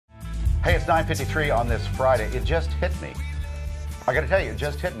Hey, it's 9:53 on this Friday. It just hit me. I got to tell you, it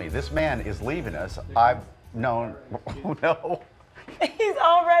just hit me. This man is leaving us. I've known. Oh no. He's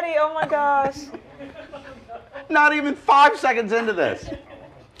already. Oh my gosh. Not even 5 seconds into this.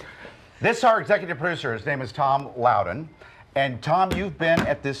 This is our executive producer. His name is Tom Louden. And Tom, you've been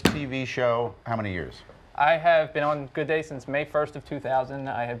at this TV show how many years? I have been on Good Day since May 1st of 2000.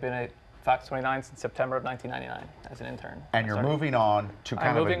 I have been at Fox 29 since September of 1999 as an intern. And you're moving on to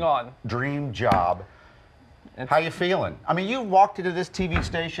kind of a dream job. How you feeling? I mean, you walked into this TV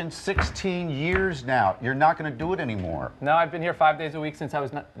station 16 years now. You're not going to do it anymore. No, I've been here 5 days a week since I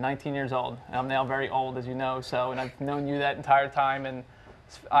was 19 years old. And I'm now very old, as you know. So, and I've known you that entire time. And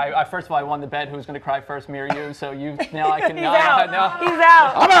I first of all, I won the bet who's going to cry first, me or you. So you now I can. He's out. He's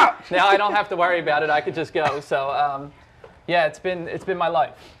out. I'm out. Now I don't have to worry about it. I could just go. So yeah, it's been my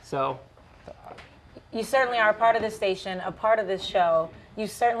life. So. You certainly are a part of this station, a part of this show. You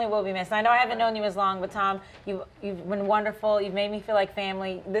certainly will be missed. I know I haven't known you as long, but Tom, you've been wonderful. You've made me feel like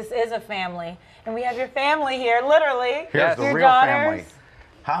family. This is a family, and we have your family here, literally. Here's the your real daughters. family.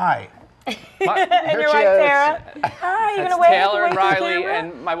 Hi. And your wife Tara. Hi. You're gonna wave. Taylor and Riley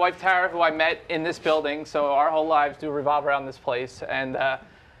and my wife Tara, who I met in this building. So our whole lives do revolve around this place, and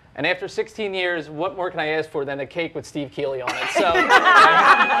after 16 years, what more can I ask for than a cake with Steve Keeley on it? So,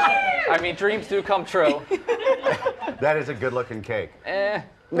 I mean, dreams do come true. That is a good-looking cake. Eh.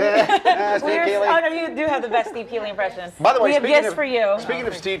 Steve Keeley. Oh no, you do have the best Steve Keeley impression. By the way, we have gifts for you. Speaking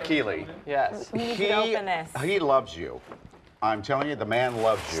of Steve Keeley, yes, we need to open this. He loves you. I'm telling you, the man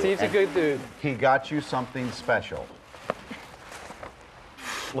loves you. Steve's a good dude. He got you something special.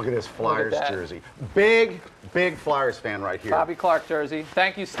 Look at this Flyers jersey. Big Flyers fan right here. Bobby Clark jersey.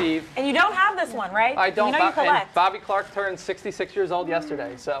 Thank you, Steve. And you don't have this one, right? I don't. You know you collect. And Bobby Clark turned 66 years old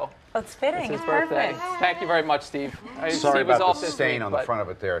yesterday, so. It's fitting. It's his birthday. Perfect. Thank you very much, Steve. Sorry Steve was about off the this stain week, on the front of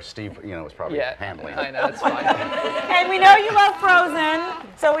it there. Steve, was probably handling it. I know, that's fine. And we know you love Frozen,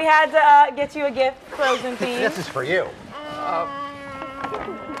 so we had to get you a gift, Frozen theme. This is for you.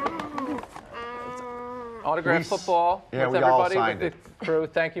 Autographed football with everybody, with the crew.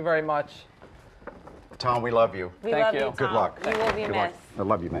 Thank you very much. Tom, we love you. We love you, Tom. Good luck. You will be missed. I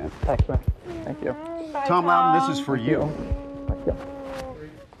love you, man. Thanks, man. Thank you. Bye, Tom Louden, this is for you. Thank you.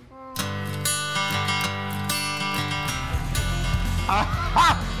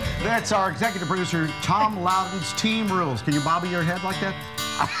 That's our executive producer, Tom Louden's Team Rules. Can you bobby your head like that?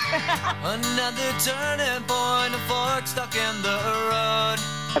 Another turning point, a fork stuck in the road.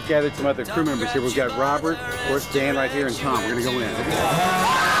 I've gathered some other crew members here. We've got Robert, of course, Dan right here, and Tom. We're going to go in.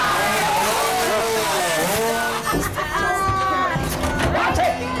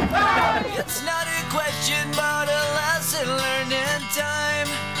 It's not a question, but a lesson learned in time.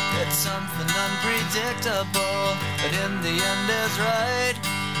 It's something unpredictable, but in the end is right.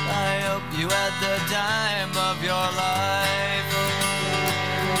 I hope you had the time of your life.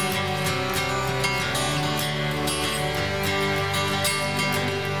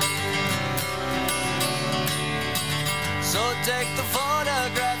 So take the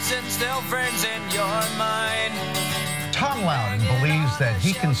photographs and still frames in your mind. Tom Louden believes that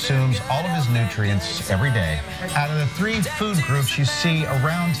he consumes all of his nutrients every day out of the 3 food groups you see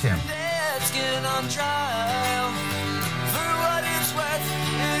around him.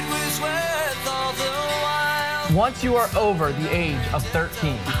 Once you are over the age of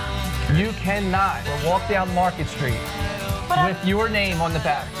 13, you cannot walk down Market Street with your name on the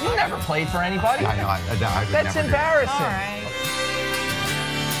back. You never played for anybody. I know. I would That's never embarrassing. All right.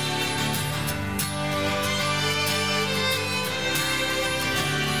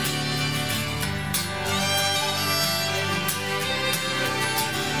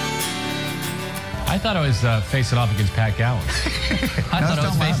 I thought I was facing off against Pat Gowan. I thought I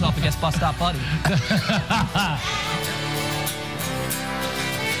was facing off against Bus Stop Buddy.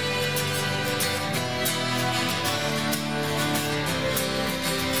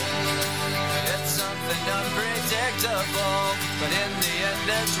 It's something unpredictable, but in the end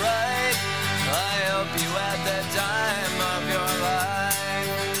it's right. I hope you had the time of your life.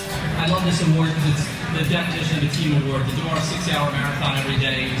 I love this award because it's the definition of a team award. To do our 6-hour marathon every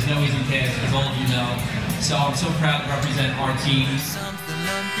day is no easy task, as all of you know. So I'm so proud to represent our team. Something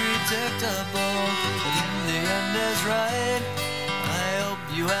unpredictable, but in the end is right. I hope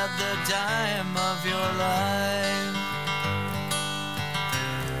you had the time of your life.